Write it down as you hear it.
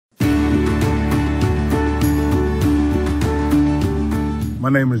My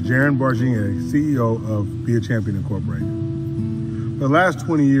name is Jaron Bargier, CEO of Be a Champion Incorporated. For the last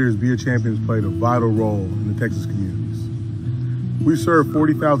 20 years, Be a Champion has played a vital role in the Texas communities. We serve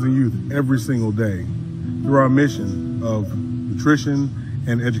 40,000 youth every single day through our mission of nutrition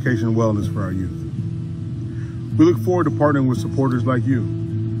and education and wellness for our youth. We look forward to partnering with supporters like you,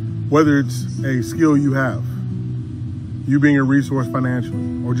 whether it's a skill you have, you being a resource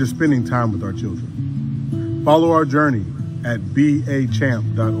financially, or just spending time with our children. Follow our journey at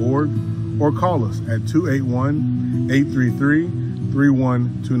beachamp.org or call us at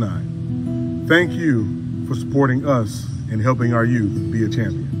 281-833-3129. Thank you for supporting us and helping our youth be a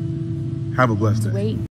champion. Have a blessed day.